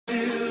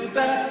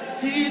that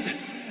heat,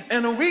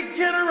 and we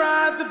can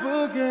ride the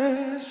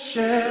boogie,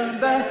 share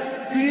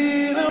that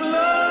beat of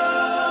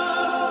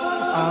love.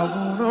 I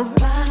wanna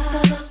ride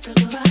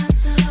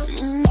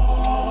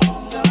all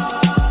night,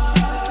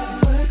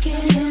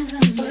 working in the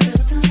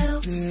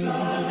middle,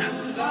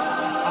 sunlight.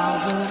 I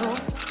wanna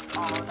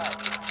all night,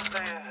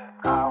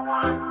 I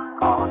wanna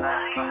all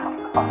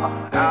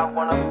night, I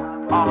wanna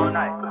all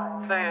night,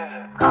 say it,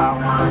 I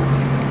wanna.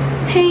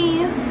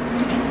 Hey,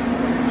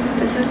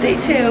 this is day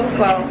 2.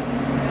 Well,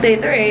 day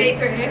 3. Day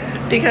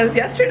 3. Because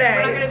yesterday.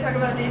 We're not gonna talk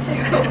about day 2.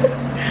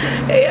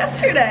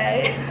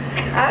 Yesterday,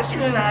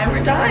 Ashton and I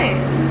were dying.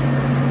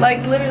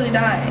 Like literally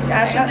dying.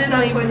 Ashton didn't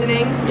leave.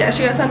 Poisoning. Yeah,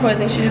 she got sun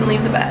poisoning. She didn't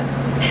leave the bed.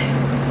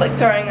 Like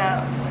throwing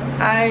up.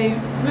 I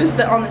was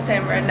on the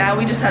same road. Now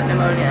we just had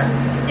pneumonia.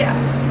 Yeah.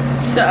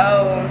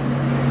 So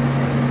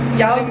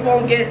y'all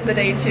won't get the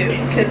day 2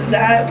 because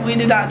that we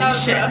did not do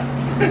shit.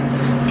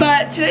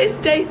 But today's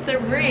day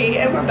 3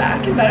 and we're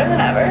back and better than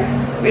ever.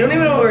 We don't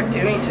even know what we're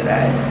doing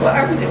today. What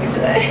are we doing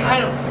today? I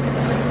don't know.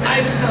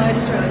 I just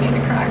really need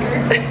a cracker.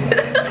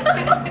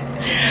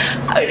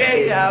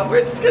 Okay, yeah,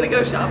 we're just gonna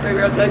go shopping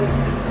real quick.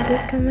 I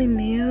just got my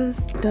nails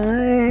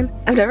done.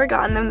 I've never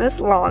gotten them this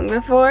long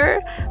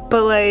before,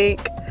 but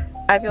like,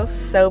 I feel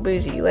so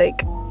bougie.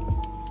 Like,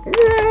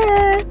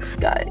 yeah.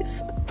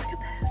 Guys, look at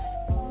this.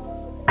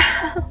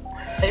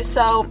 Okay,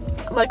 so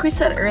like we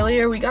said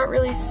earlier, we got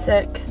really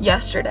sick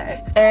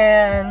yesterday,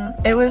 and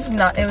it was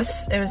not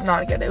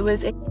good. It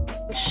was a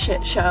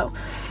shit show.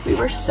 We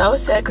were so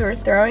sick. We were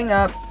throwing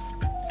up.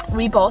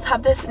 We both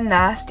have this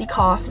nasty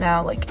cough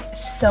now, like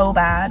so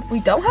bad. We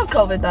don't have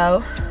COVID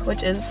though,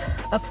 which is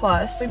a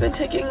plus. We've been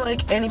taking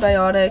like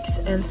antibiotics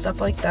and stuff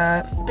like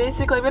that.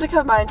 Basically, I'm gonna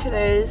combine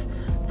today's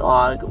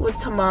vlog with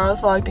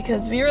tomorrow's vlog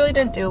because we really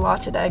didn't do a lot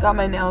today. I got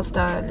my nails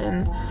done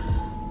and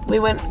we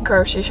went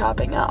grocery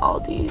shopping at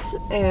Aldi's,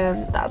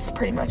 and that's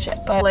pretty much it.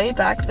 But laid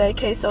back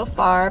vacay so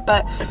far.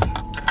 But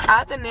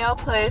at the nail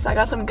place, I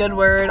got some good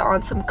word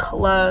on some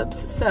clubs,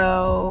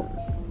 so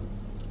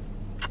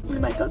we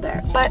might go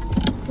there. But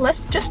let's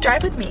just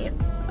drive with me.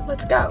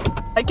 Let's go.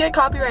 I get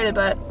copyrighted,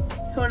 but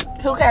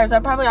who cares?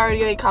 I'm probably already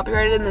getting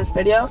copyrighted in this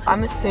video.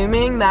 I'm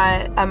assuming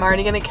that I'm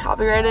already gonna get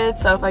copyrighted,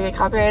 so if I get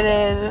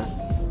copyrighted,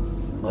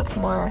 what's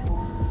more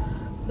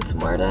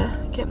to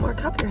get more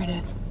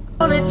copyrighted?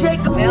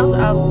 Nails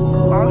are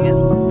long as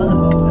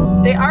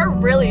fuck. They are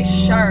really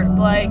sharp.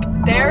 Like,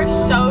 they're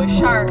so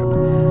sharp.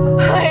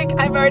 Like,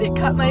 I've already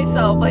cut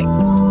myself like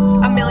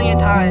a million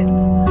times.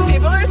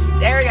 People are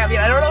staring at me.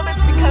 I don't know if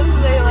it's because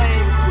they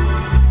like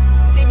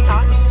see me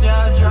talk.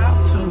 I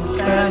drive too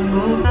fast,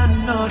 move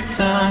on no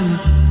time.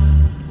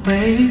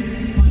 Wait,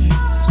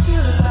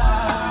 still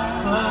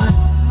alive, but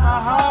my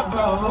heart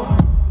broke.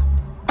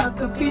 I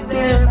could be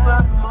there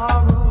by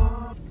tomorrow.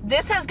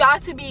 This has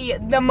got to be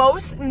the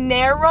most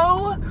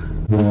narrow.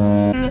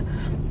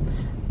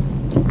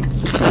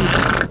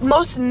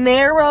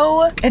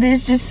 It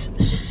is just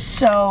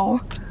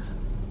so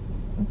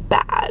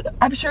bad.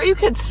 I'm sure you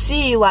could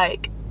see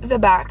like the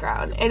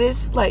background. It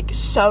is like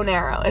so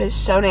narrow. It is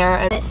so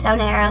narrow. It's so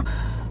narrow.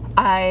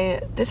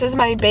 This is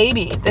my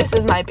baby. This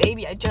is my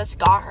baby. I just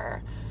got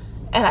her.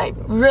 And I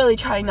really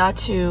try not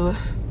to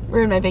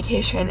ruin my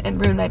vacation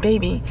and ruin my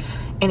baby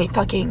in a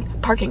fucking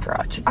parking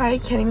garage. I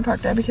can't even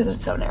park there because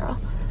it's so narrow.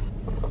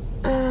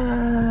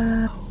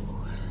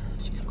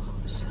 She's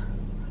close.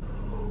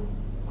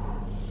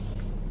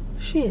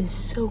 She is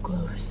so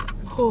close.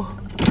 Oh.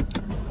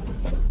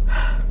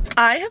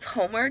 I have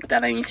homework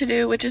that I need to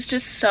do, which is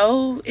just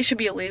so, it should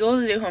be illegal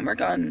to do homework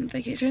on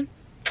vacation.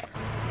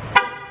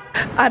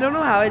 I don't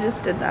know how I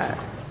just did that.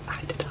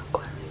 I did not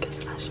quite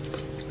because I should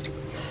do,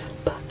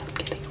 but I'm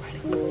getting ready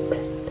for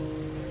bed.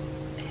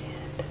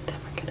 And then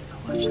we're gonna go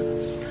watch the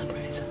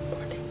sunrise in the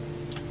morning.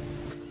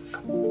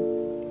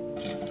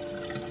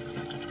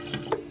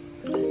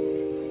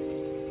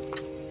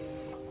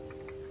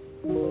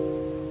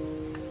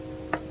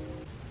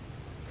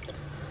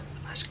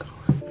 I should go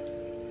on.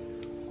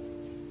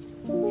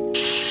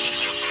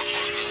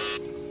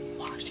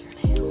 Wash your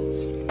nails.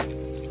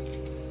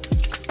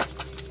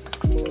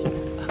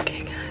 Okay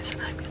guys,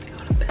 I'm gonna go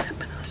to bed,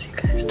 but I'll see you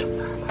guys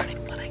tomorrow morning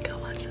when I go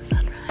watch the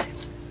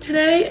sunrise.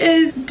 Today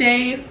is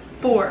day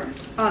 4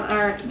 on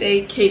our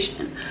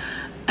vacation,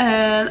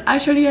 and I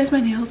showed you guys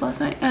my nails last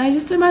night, and I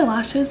just did my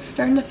lashes,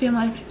 starting to feel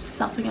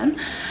myself again.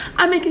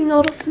 I'm making a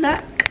little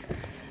snack.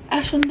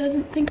 Ashlyn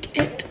doesn't think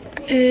it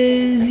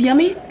is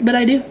yummy, but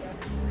I do.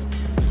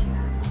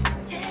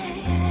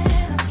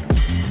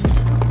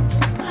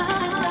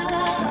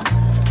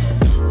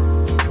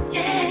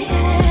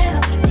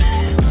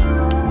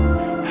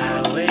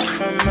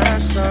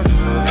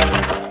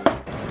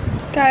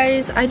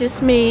 Guys, I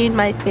just made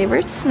my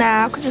favorite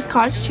snack, which is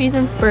cottage cheese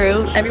and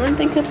fruit. Everyone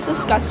thinks it's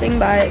disgusting,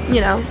 but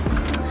you know,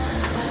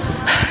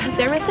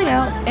 they're missing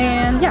out.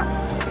 And yeah,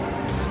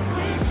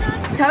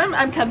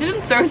 I'm tempted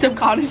to throw some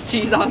cottage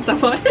cheese on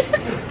someone.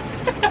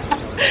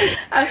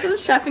 I'm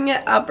just chefing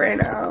it up right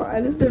now.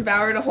 I just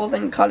devoured a whole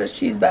thing of cottage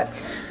cheese, but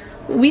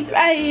we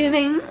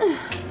thriving.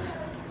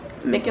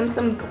 Making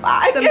some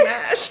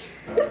mash.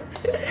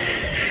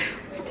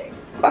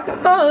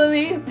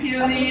 Guacamole.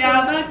 Peel the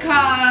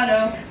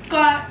avocado.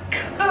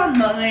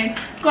 Guacamole.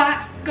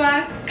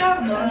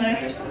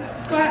 Guacamole.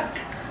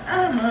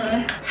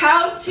 Guacamole.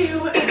 How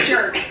to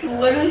jerk.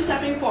 Literally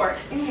stepping forward.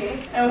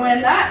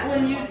 And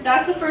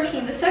that's the first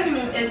move. The second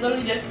move is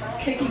literally just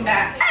kicking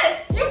back.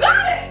 Yes, you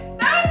got it.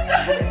 That was so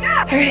good.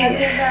 Alright.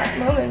 That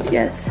moment.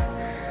 Yes.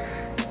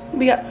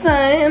 We got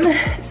some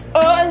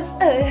sauce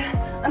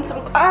and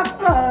some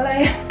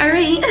guacamole.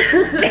 Alright.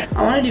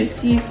 I want to do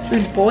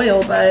seafood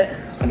boil, but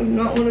I do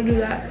not want to do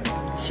that.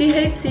 She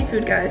hates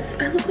seafood, guys.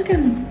 I look like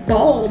I'm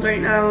bald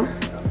right now.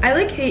 I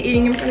like hate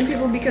eating in front of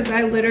people because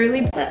I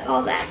literally put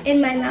all that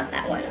in my mouth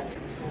at once.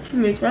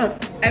 Me too.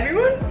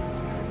 Everyone,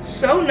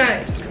 so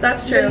nice.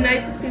 That's true. The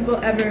nicest people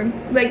ever.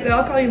 Like, they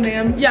all call you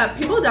ma'am. Yeah,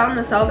 people down in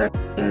the south are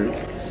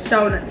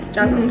so nice.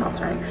 Jasmine, stop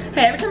swearing.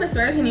 Hey, every time I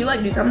swear, can you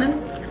like do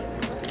something?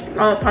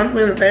 Oh, punch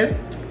me in the face.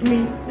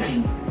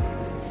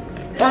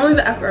 Only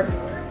the F word.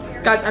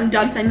 Guys, I'm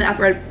done saying the F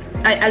word.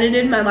 I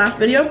edited my last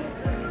video.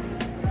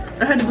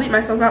 I had to bleep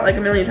myself out like a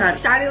million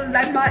times. Shining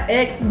like my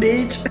ex,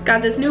 bitch.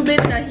 Got this new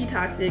bitch, now he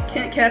toxic.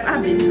 Can't cap, I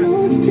beat him.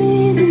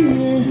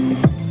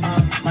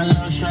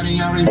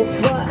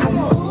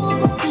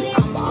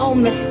 I'm all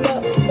messed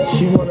up.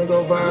 She wanna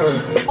go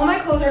viral. All my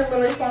clothes are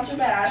literally sponsored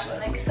by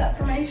Ashlyn except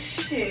for my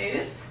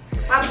shoes.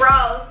 My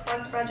bras,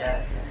 sponsored by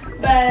Jeff.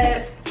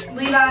 But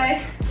Levi,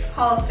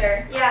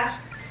 Hollister, Yeah.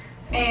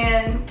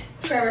 and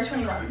Forever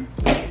 21.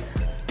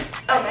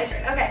 Oh, my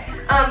turn. Okay.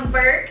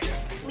 Burks,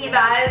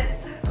 Levi's,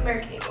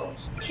 American Eagle.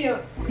 Cute.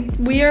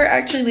 We are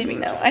actually leaving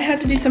now. I had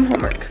to do some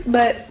homework,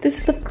 but this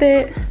is the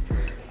fit.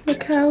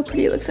 Look how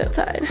pretty it looks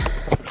outside.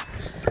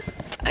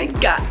 I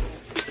got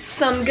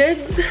some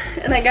goods,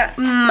 and I got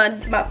my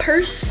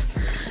purse,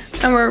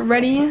 and we're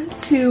ready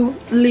to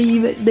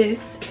leave this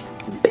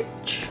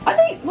bitch. Why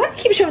do you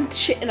keep showing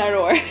shit in our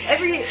door?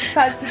 Every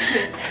 5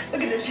 seconds.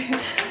 Look at this shit.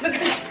 Look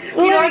at this shit.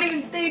 You aren't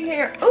even staying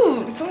here.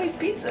 Ooh, Tony's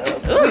Pizza. Ooh.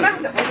 We might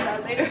have to order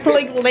that later.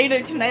 Like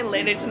later tonight.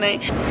 It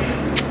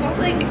smells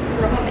like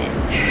ramen.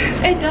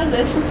 It does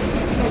it.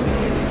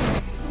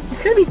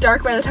 It's gonna be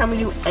dark by the time we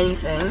do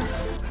anything.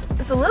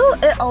 It's a little,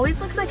 it always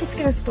looks like it's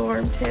gonna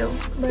storm too.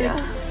 But Yeah.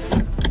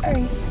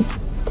 Alright.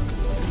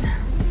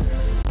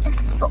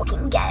 Let's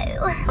fucking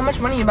go. How much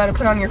money you about to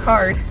put on your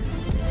card?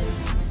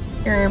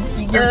 Your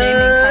gaming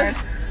card.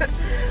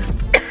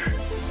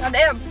 God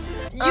damn.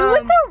 You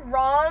went the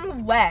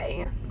wrong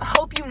way. I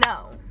hope you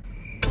know.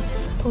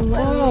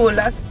 Ooh,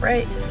 that's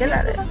bright. Get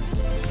at it.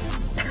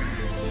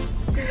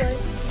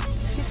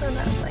 She's so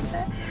nice like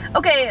that.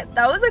 Okay,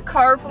 that was a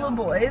car full of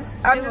boys.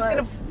 I'm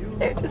just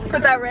gonna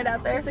put that right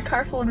out there. There's a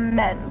car full of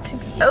men to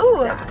be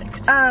Oh,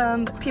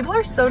 exact. people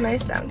are so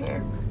nice down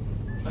here.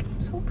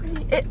 So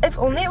pretty. If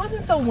only it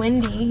wasn't so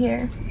windy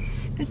here.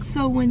 It's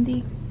so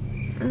windy.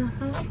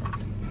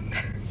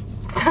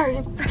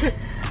 Sorry.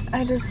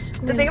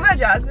 The thing about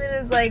Jasmine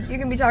is like you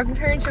can be talking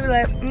to her and she'll be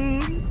like,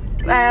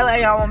 I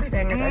won't be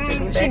paying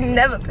attention. she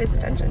never pays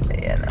attention.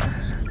 Yeah, no.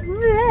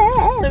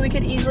 So we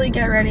could easily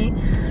get ready,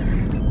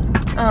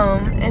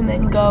 and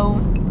then go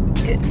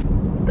get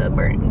the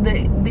food.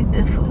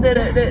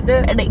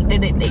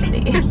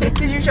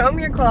 Did you show him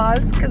your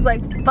claws? Cause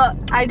like, fuck,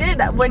 I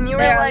did when you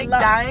were like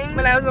dying.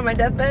 when I was on my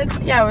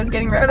deathbid Yeah, I was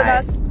getting ready for the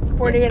past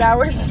 48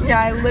 hours.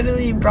 Yeah, I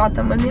literally brought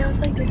them with me. I was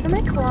like, these are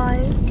my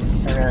claws.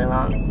 They're really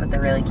long, but they're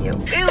really cute.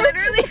 They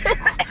literally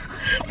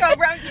got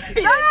brown.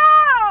 No!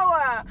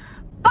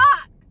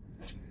 Fuck!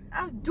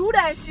 I would do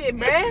that shit,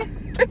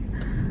 man.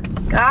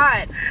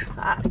 God.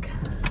 Fuck.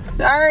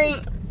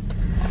 Sorry.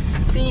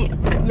 See,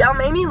 y'all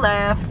made me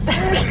laugh.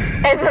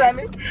 And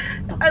then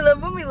I love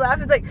when we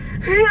laugh. It's like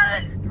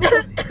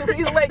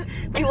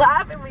we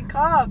laugh and we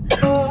cough.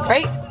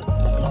 Right?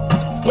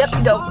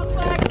 Yep, go.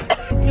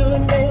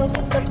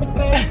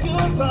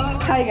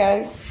 Hi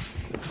guys.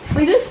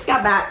 We just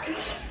got back.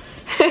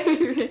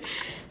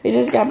 We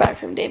just got back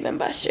from Dave &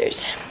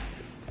 Buster's.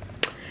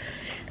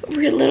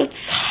 We're a little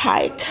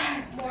tight.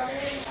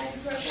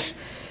 Alright,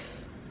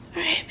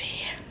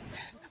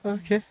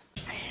 Okay.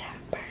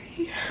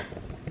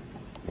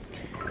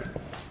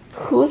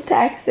 who's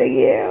texting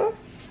you?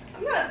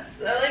 I'm not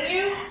selling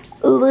you.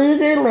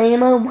 Loser,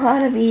 lame-o,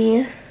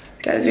 wannabe.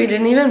 Guys, we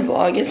didn't even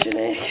vlog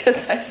yesterday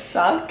because I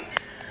suck.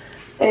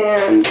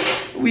 And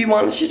we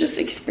wanted to just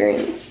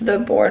experience the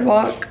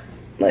boardwalk,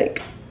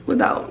 like,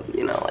 without,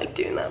 you know, like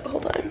doing that the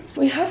whole time.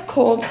 We have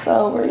cold,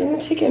 so we're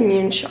gonna take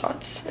immunity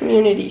shots.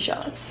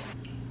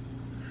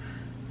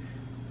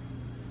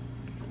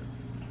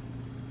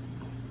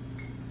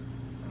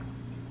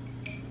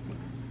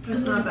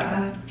 It's not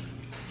bad.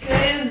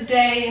 Today is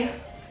day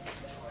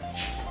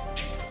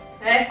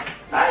Hey,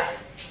 5?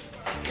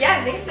 Yeah,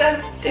 I think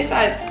so. Day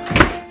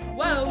 5.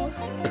 Whoa.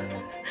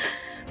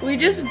 We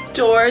just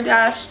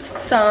door-dashed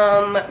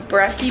some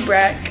brekkie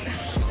brek.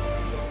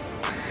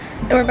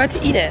 And we're about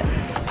to eat it.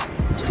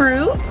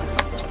 Fruit.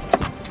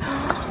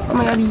 Oh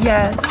my god,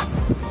 yes.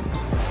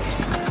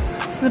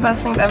 This is the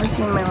best thing I've ever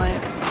seen in my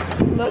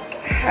life. Look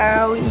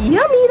how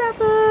yummy that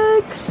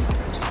looks.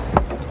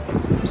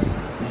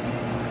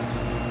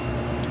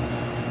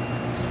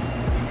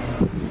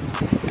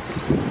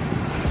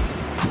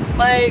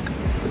 Like,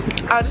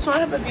 I just want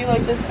to have a view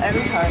like this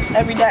every time,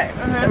 every day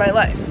in my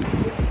life.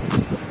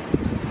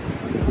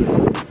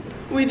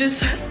 We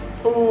just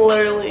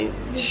literally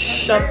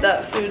shoved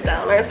that food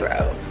down our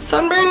throat.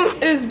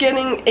 Sunburn is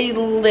getting a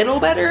little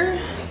better.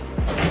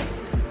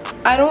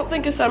 I don't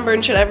think a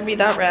sunburn should ever be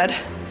that red.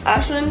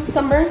 Ashlyn,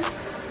 sunburn?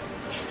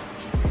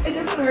 It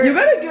doesn't hurt. You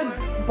got a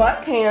good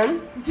butt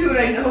tan. Dude,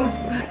 I know.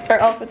 Our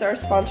outfits are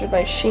sponsored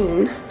by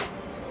Shein.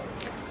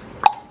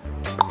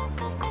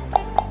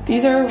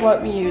 These are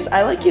what we use.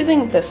 I like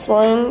using this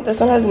one. This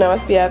one has no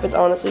SPF. It's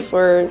honestly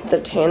for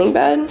the tanning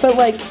bed. But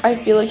like, I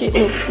feel like it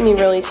makes me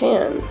really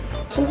tan.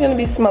 This one's gonna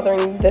be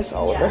smothering this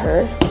all over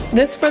her.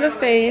 This for the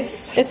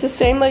face. It's the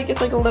same, like,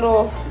 it's like a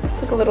little,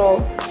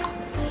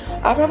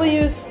 I'll probably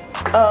use,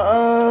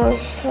 I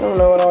don't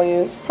know what I'll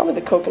use. Probably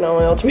the coconut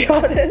oil, to be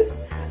honest.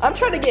 I'm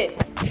trying to get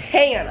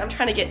tan.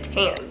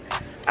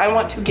 I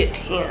want to get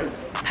tan.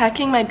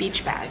 Packing my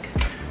beach bag.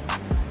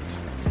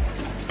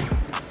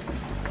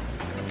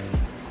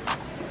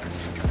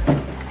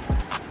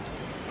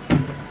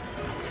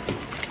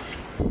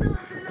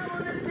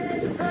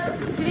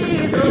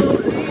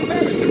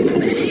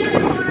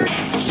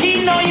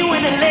 She know you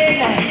in the late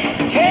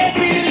night. Tell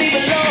me to leave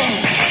alone.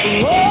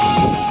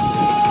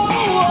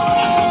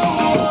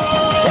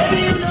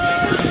 Baby, you know.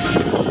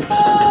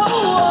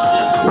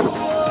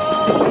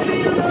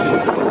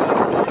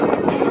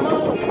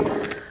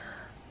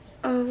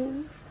 Oh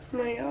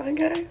my god,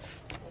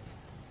 guys.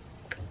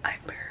 I'm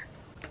burnt.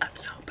 I'm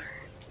so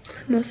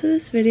burnt. Most of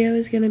this video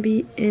is gonna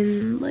be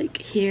in like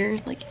here,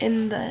 like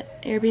in the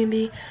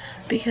Airbnb,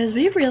 because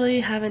we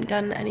really haven't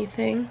done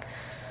anything.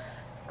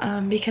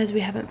 Because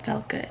we haven't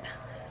felt good,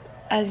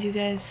 as you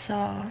guys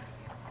saw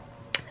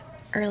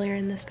earlier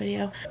in this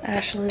video.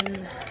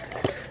 Ashlyn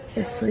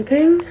is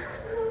sleeping.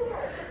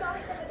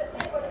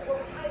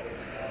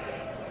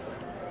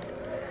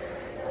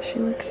 She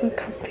looks so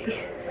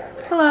comfy.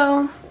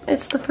 Hello,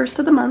 it's the 1st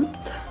of the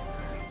month,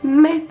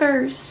 May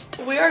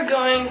 1st. We are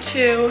going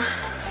to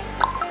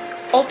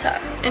Ulta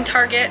and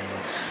Target,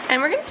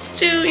 and we're gonna just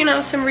do, you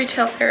know, some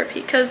retail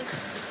therapy, because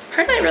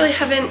her and I really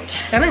haven't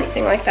done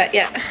anything like that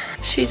yet.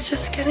 She's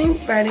just getting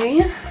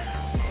ready.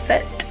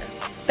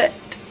 Fit,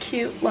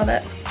 cute, love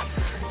it.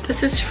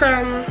 This is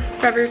from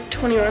Forever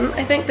 21,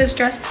 I think, this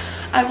dress.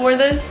 I wore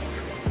this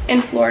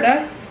in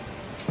Florida.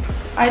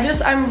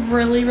 I'm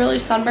really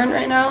sunburned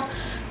right now,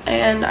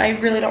 and I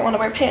really don't want to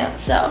wear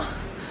pants, so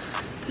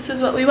this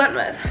is what we went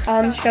with.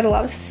 She got a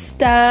lot of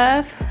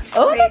stuff.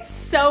 Oh, that's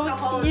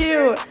so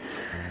cute.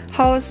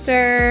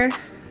 Hollister,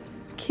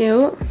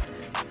 cute.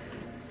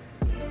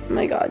 Oh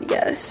my god,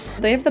 yes.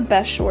 They have the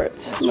best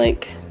shorts,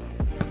 like.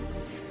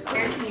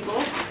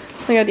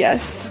 Oh my god,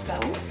 yes.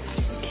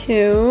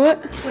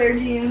 Cute. Flare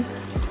jeans.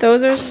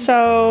 Those are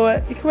so,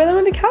 you can wear them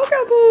with the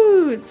cowgirl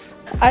boots.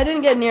 I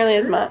didn't get nearly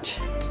as much.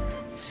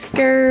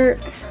 Skirt.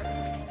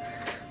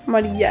 Oh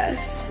my god,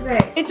 yes.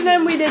 Right.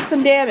 H&M, we did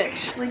some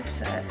damage. Sleep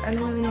set. I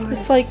don't really know what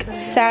It's like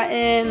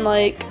satin,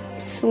 like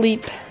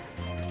sleep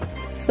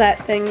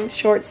set thing,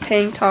 shorts,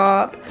 tank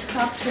top.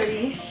 Top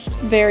pretty.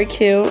 Very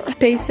cute.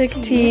 Basic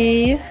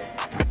tee.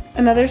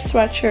 Another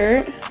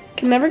sweatshirt.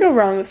 Can never go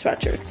wrong with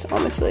sweatshirts,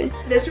 honestly.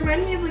 This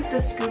reminded me of like the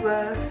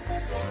scuba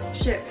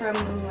shit from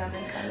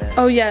Lululemon kind of.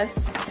 Oh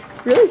yes,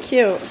 really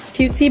cute.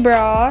 Cutesy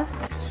bra.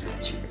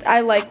 I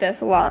like this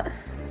a lot.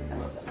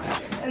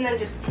 And then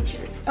just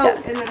t-shirts. Oh,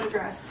 Yes. and then a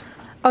dress.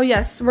 Oh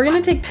yes, we're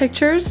gonna take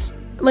pictures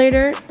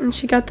later, and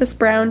she got this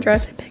brown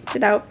dress. I picked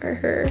it out for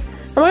her.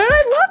 Oh my god,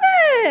 I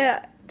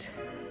love it!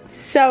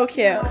 So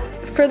cute.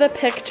 For the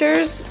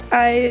pictures,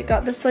 I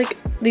got this like,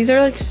 these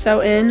are like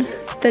so in,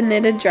 the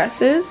knitted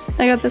dresses.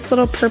 I got this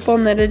little purple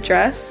knitted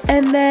dress.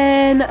 And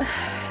then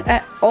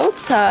at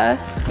Ulta,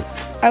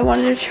 I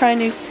wanted to try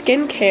new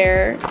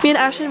skincare. Me and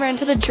Ashlyn ran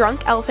to the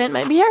Drunk Elephant,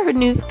 might be our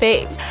new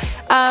fave.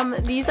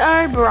 These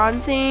are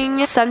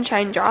bronzing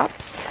sunshine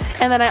drops.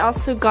 And then I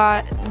also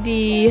got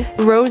the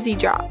rosy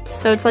drops.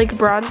 So it's like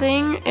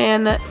bronzing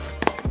and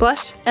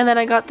blush. And then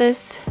I got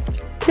this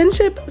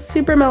Kinship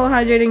Super Mellow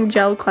Hydrating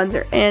Gel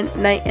Cleanser and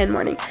night and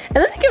morning. And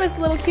then they give us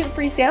little cute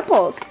free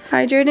samples.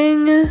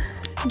 Hydrating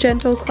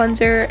Gentle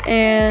Cleanser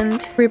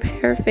and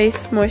Repair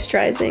Face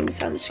Moisturizing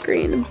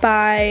Sunscreen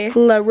by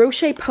La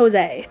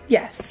Roche-Posay.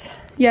 Yes.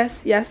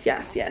 Yes, yes,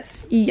 yes,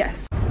 yes,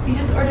 yes. We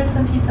just ordered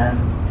some pizza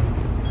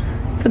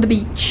for the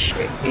beach.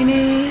 We're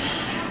eating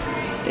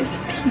this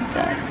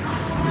pizza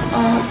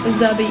on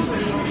the beach.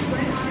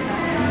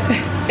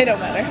 It don't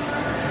matter.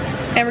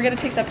 And we're gonna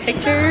take some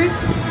pictures.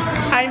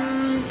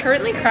 I'm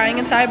currently crying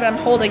inside, but I'm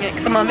holding it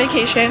because I'm on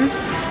vacation.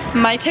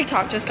 My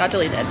TikTok just got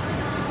deleted.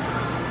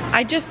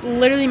 I just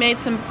literally made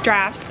some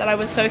drafts that I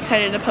was so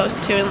excited to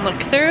post to and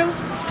look through.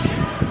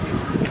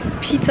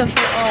 Pizza for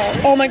all.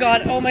 Oh my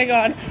god, oh my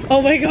god,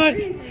 oh my god.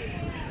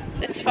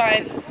 It's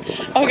fine.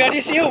 Oh god,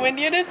 you see how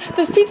windy it is?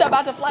 This pizza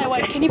about to fly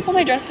away. Can you pull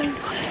my dress down?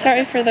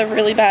 Sorry for the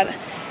really bad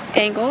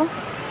angle.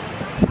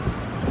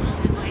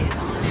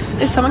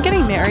 Is someone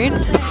getting married?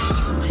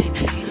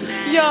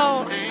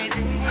 Yo.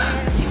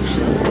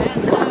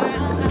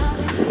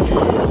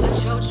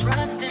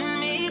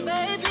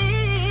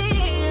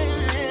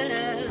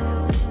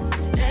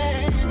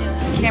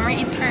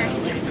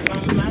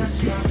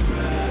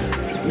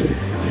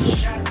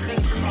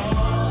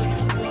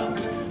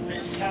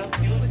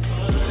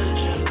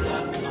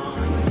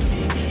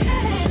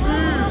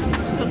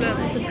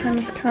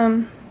 time has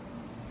come.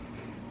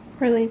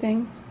 We're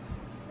leaving.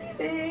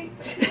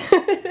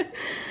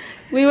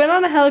 We went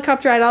on a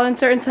helicopter ride. I'll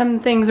insert in some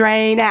things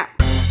right now.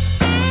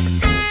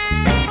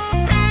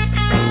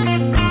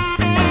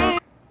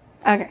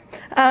 Okay.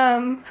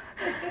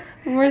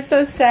 We're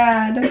so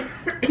sad.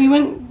 We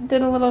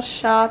did a little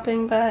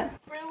shopping, but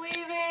we're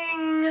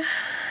leaving.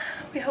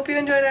 We hope you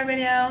enjoyed our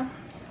video.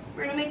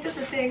 We're gonna make this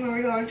a thing when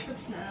we go on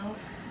trips now.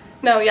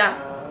 No,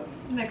 yeah.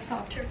 Next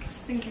stop,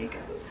 Turks and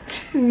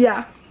Caicos.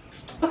 Yeah.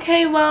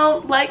 Okay,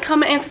 well, like,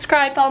 comment, and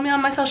subscribe. Follow me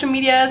on my social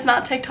medias.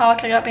 Not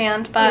TikTok, I got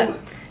banned, but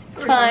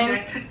it's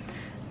fine.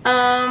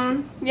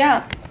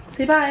 Yeah.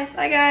 Say bye.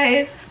 Bye,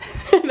 guys.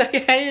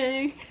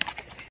 Bye.